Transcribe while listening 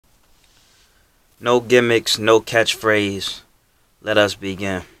No gimmicks, no catchphrase. Let us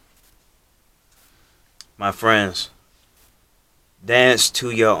begin. My friends, dance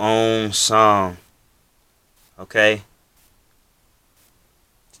to your own song. Okay?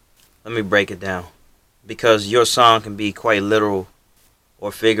 Let me break it down. Because your song can be quite literal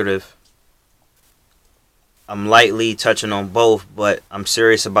or figurative. I'm lightly touching on both, but I'm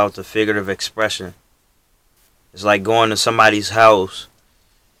serious about the figurative expression. It's like going to somebody's house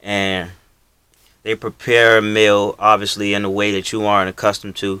and they prepare a meal, obviously, in a way that you aren't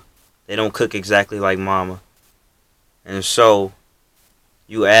accustomed to. They don't cook exactly like mama. And so,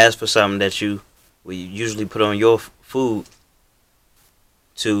 you ask for something that you would usually put on your food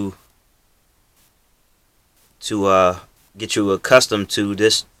to get you accustomed to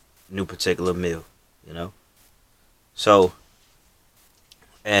this new particular meal, you know? So,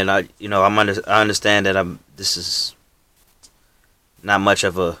 and I understand that this is not much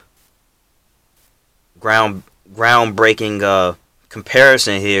of a groundbreaking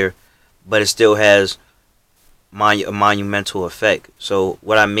comparison here, but it still has a monumental effect. So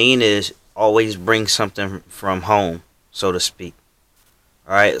what I mean is always bring something from home, so to speak.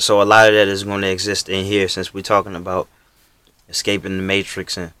 All right, so a lot of that is going to exist in here since we're talking about escaping the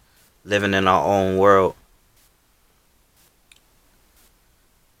matrix and living in our own world.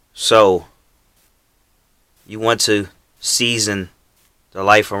 So you want to season the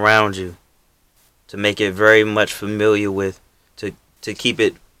life around you to make it very much familiar with, to keep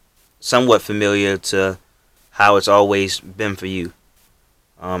it somewhat familiar to how it's always been for you.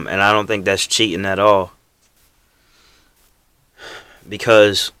 And I don't think that's cheating at all.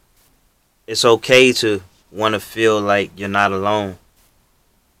 Because it's okay to want to feel like you're not alone.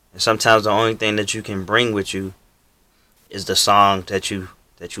 And sometimes the only thing that you can bring with you is the song that you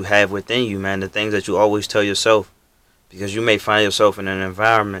have within you, man. The things that you always tell yourself. Because you may find yourself in an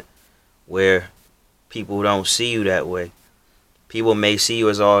environment where people don't see you that way. People may see you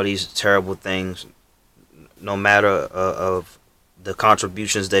as all these terrible things, no matter of the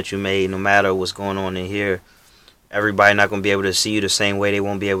contributions that you made, no matter what's going on in here. Everybody not going to be able to see you the same way. They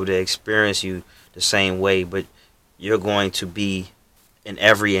won't be able to experience you the same way. But you're going to be in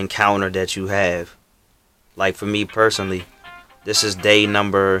every encounter that you have. Like for me personally, this is day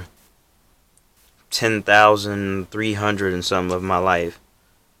number 10,300 and something of my life.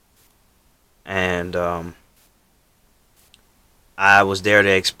 And I was there to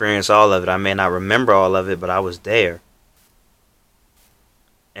experience all of it. I may not remember all of it, but I was there.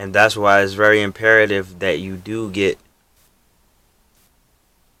 And that's why it's very imperative that you do get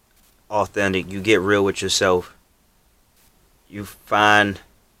authentic. You get real with yourself. You find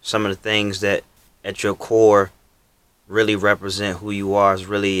some of the things that at your core really represent who you are, is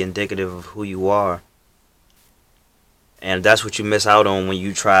really indicative of who you are. And that's what you miss out on when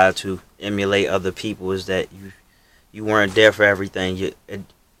you try to emulate other people, is that you weren't there for everything.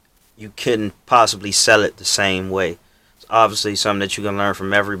 You couldn't possibly sell it the same way. Obviously something that you can learn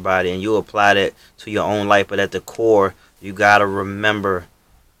from everybody and you apply that to your own life, but at the core you gotta remember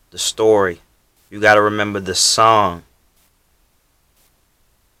the story. You gotta remember the song,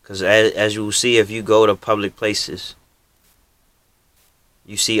 because as you will see, if you go to public places,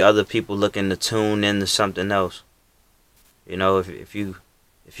 you see other people looking to tune into something else. You know, if you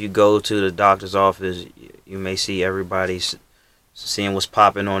go to the doctor's office, you may see everybody seeing what's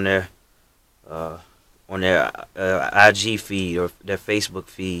popping on their IG feed or their Facebook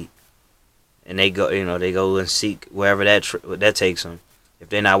feed, and they go and seek wherever that takes them. If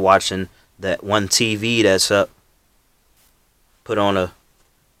they're not watching that one TV that's up, put on a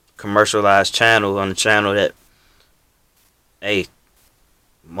commercialized channel, on a channel that, hey,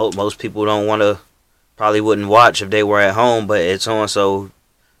 most people probably wouldn't watch if they were at home, but it's on, so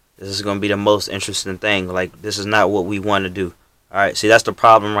this is going to be the most interesting thing. Like, this is not what we want to do. Alright, see, that's the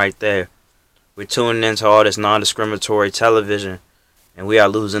problem right there. We're tuning into all this non-discriminatory television, and we are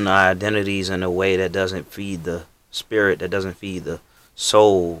losing our identities in a way that doesn't feed the spirit, that doesn't feed the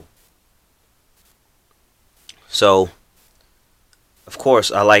soul. So, of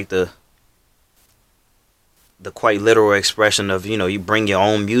course, I like the quite literal expression of, you bring your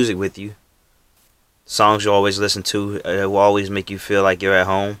own music with you. Songs you always listen to, it will always make you feel like you're at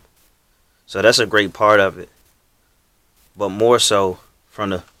home. So that's a great part of it. But more so, from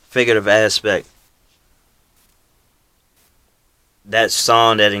the figurative aspect, that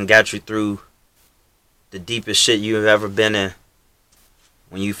song that got you through the deepest shit you've ever been in,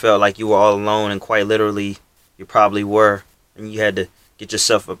 when you felt like you were all alone, and quite literally you probably were, and you had to get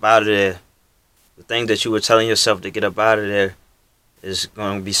yourself up out of there. The thing that you were telling yourself to get up out of there is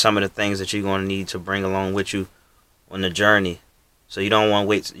going to be some of the things that you're going to need to bring along with you on the journey. So you don't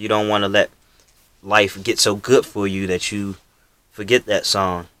want to let life get so good for you that you forget that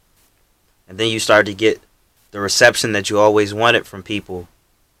song. And then you start to get the reception that you always wanted from people.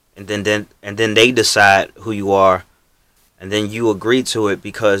 And then they decide who you are. And then you agree to it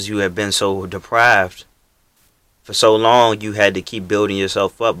because you have been so deprived. For so long, you had to keep building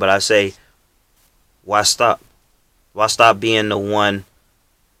yourself up. But I say, why stop? Why stop being the one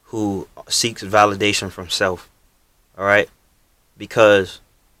who seeks validation from self? Alright? Because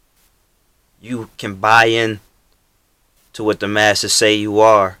you can buy in to what the masses say you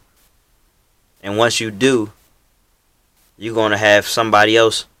are. And once you do, you're going to have somebody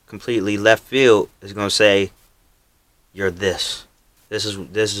else completely left field is going to say, you're this. This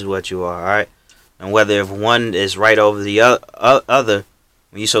is what you are, alright? And whether if one is right over the other,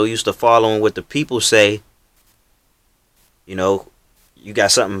 when you're so used to following what the people say, you know, you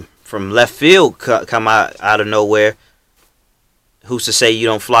got something from left field come out of nowhere. Who's to say you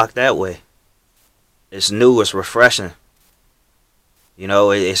don't flock that way? It's new, it's refreshing. You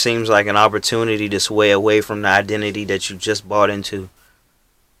know, it seems like an opportunity to sway away from the identity that you just bought into.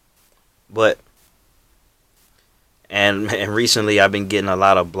 But, and recently I've been getting a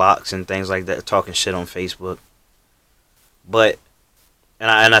lot of blocks and things like that, talking shit on Facebook. But,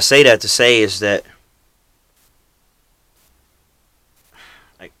 and I say that to say is that,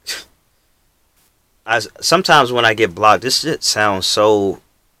 like, sometimes when I get blocked, this shit sounds so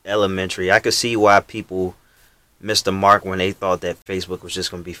elementary. I could see why people missed the mark when they thought that Facebook was just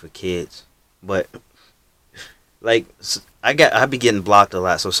gonna be for kids. But like, I be getting blocked a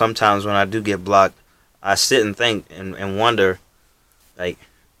lot. So sometimes when I do get blocked, I sit and think and wonder, like,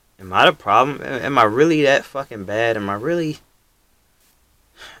 am I the problem? Am I really that fucking bad? Am I really?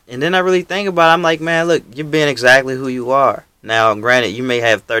 And then I really think about it. I'm like, man, look, you're being exactly who you are. Now, granted, you may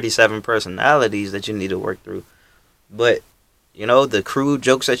have 37 personalities that you need to work through, but you know, the crude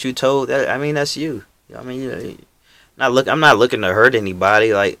jokes that you told, that's you. I mean, I'm not looking to hurt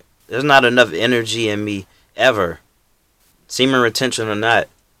anybody. Like, there's not enough energy in me ever, semen retention or not,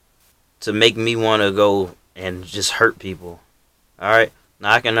 to make me want to go and just hurt people. Alright?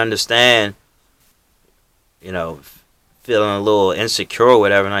 Now, I can understand, you know, feeling a little insecure or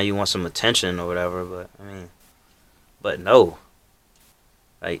whatever. Now you want some attention or whatever, but no.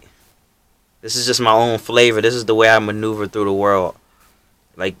 Like, this is just my own flavor. This is the way I maneuver through the world.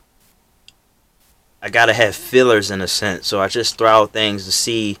 Like, I gotta have fillers in a sense, so I just throw out things to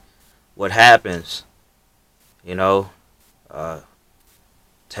see what happens, you know,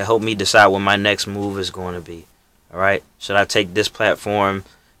 to help me decide what my next move is going to be. Alright? Should I take this platform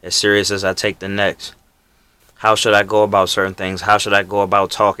as serious as I take the next? How should I go about certain things? How should I go about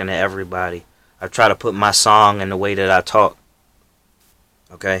talking to everybody? I try to put my song in the way that I talk.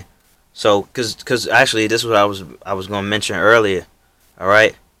 Okay? So, cause actually, this is what I was going to mention earlier.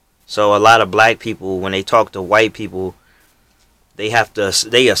 Alright? So, a lot of black people, when they talk to white people, they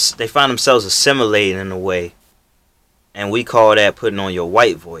find themselves assimilating in a way. And we call that putting on your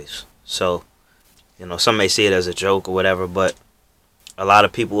white voice. So, you know, some may see it as a joke or whatever, but a lot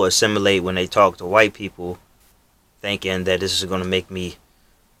of people assimilate when they talk to white people, thinking that this is going to make me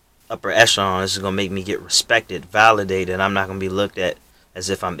upper echelon, this is going to make me get respected, validated, I'm not going to be looked at as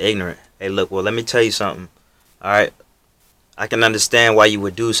if I'm ignorant. Hey, look, well, let me tell you something. Alright? I can understand why you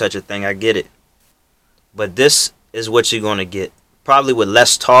would do such a thing, I get it. But this is what you're going to get. Probably with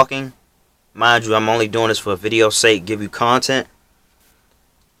less talking. Mind you, I'm only doing this for video's sake, give you content.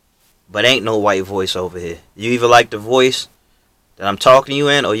 But ain't no white voice over here. You either like the voice that I'm talking to you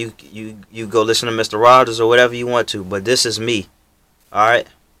in, or you go listen to Mr. Rogers or whatever you want to. But this is me. Alright?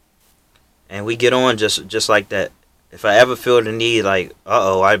 And we get on just like that. If I ever feel the need, like,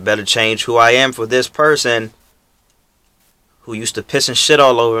 I better change who I am for this person who used to piss and shit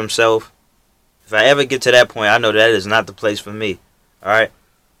all over himself. If I ever get to that point, I know that is not the place for me. Alright?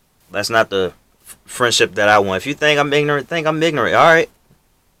 That's not the friendship that I want. If you think I'm ignorant, think I'm ignorant. Alright?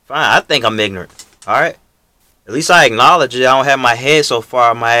 Fine, I think I'm ignorant. Alright? At least I acknowledge it. I don't have my head so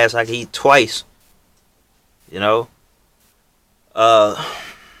far on my ass I can eat twice. You know?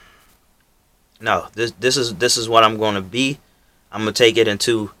 No, this is what I'm going to be. I'm going to take it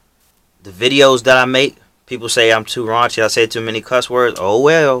into the videos that I make. People say I'm too raunchy, I say too many cuss words. Oh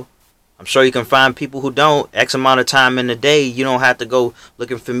well. I'm sure you can find people who don't. X amount of time in the day, you don't have to go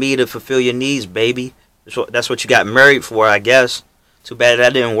looking for me to fulfill your needs, baby. That's what you got married for, I guess. Too bad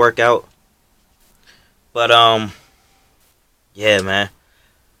that didn't work out. But yeah, man.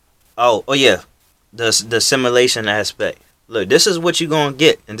 Oh yeah, the simulation aspect. Look, this is what you're gonna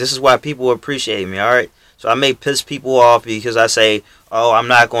get, and this is why people appreciate me. All right. So I may piss people off because I say, "Oh, I'm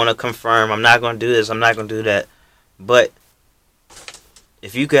not going to confirm. I'm not going to do this. I'm not going to do that." But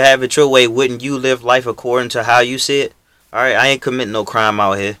If you could have it your way, wouldn't you live life according to how you see it? Alright, I ain't committing no crime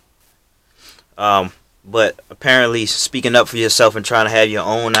out here. But apparently speaking up for yourself and trying to have your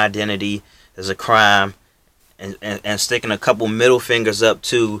own identity is a crime. And sticking a couple middle fingers up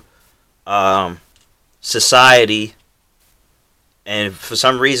to society. And for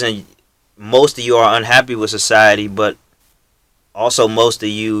some reason, most of you are unhappy with society, but also most of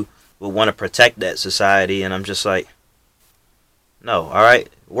you will want to protect that society. And I'm just like, no, alright?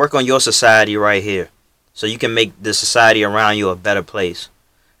 Work on your society right here, so you can make the society around you a better place.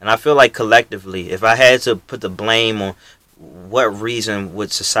 And I feel like collectively, if I had to put the blame on what reason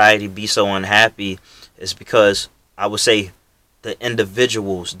would society be so unhappy, it's because I would say the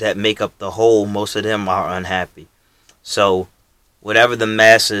individuals that make up the whole, most of them are unhappy. So whatever the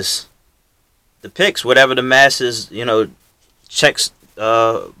masses depicts, whatever the masses, checks,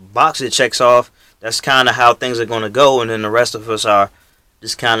 box it checks off, that's kind of how things are going to go. And then the rest of us are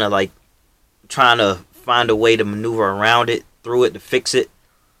just kind of like trying to find a way to maneuver around it, through it, to fix it,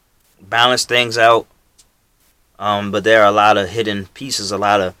 balance things out. But there are a lot of hidden pieces, a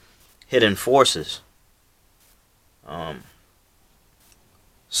lot of hidden forces.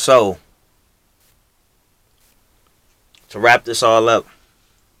 So to wrap this all up,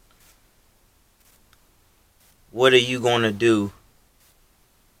 what are you going to do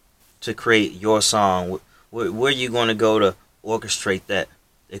to create your song? Where are you going to go to orchestrate that?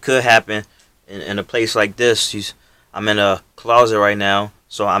 It could happen in a place like this. I'm in a closet right now,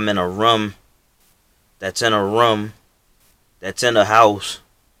 so I'm in a room that's in a room that's in a house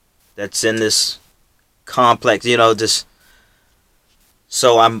that's in this complex, this.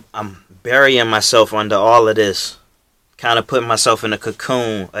 So I'm burying myself under all of this, kind of putting myself in a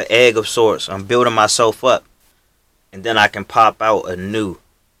cocoon, an egg of sorts. I'm building myself up, and then I can pop out anew.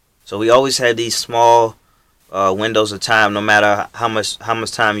 So we always have these small windows of time, no matter how much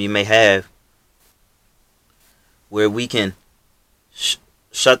time you may have, where we can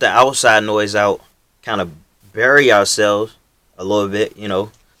shut the outside noise out, kind of bury ourselves a little bit,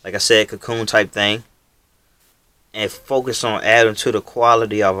 like I said, cocoon type thing, and focus on adding to the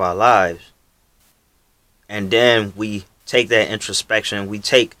quality of our lives. And then we take that introspection, we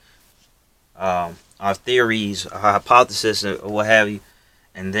take our theories, our hypothesis, or what have you,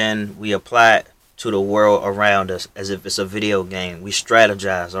 and then we apply it to the world around us as if it's a video game. We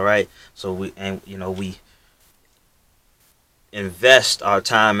strategize, all right? So we invest our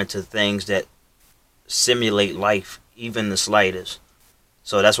time into things that simulate life, even the slightest.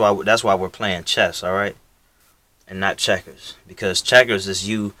 So that's why we're playing chess, all right? And not checkers, because checkers is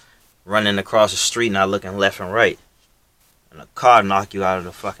you running across the street not looking left and right, and a car knock you out of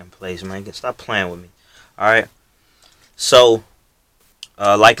the fucking place, man. Stop playing with me, all right? So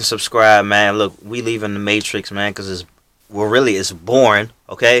like and subscribe, man. Look, we leaving the Matrix, man, because it's boring,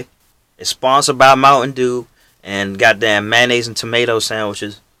 okay? It's sponsored by Mountain Dew and goddamn mayonnaise and tomato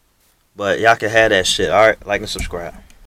sandwiches, but y'all can have that shit, all right? Like and subscribe.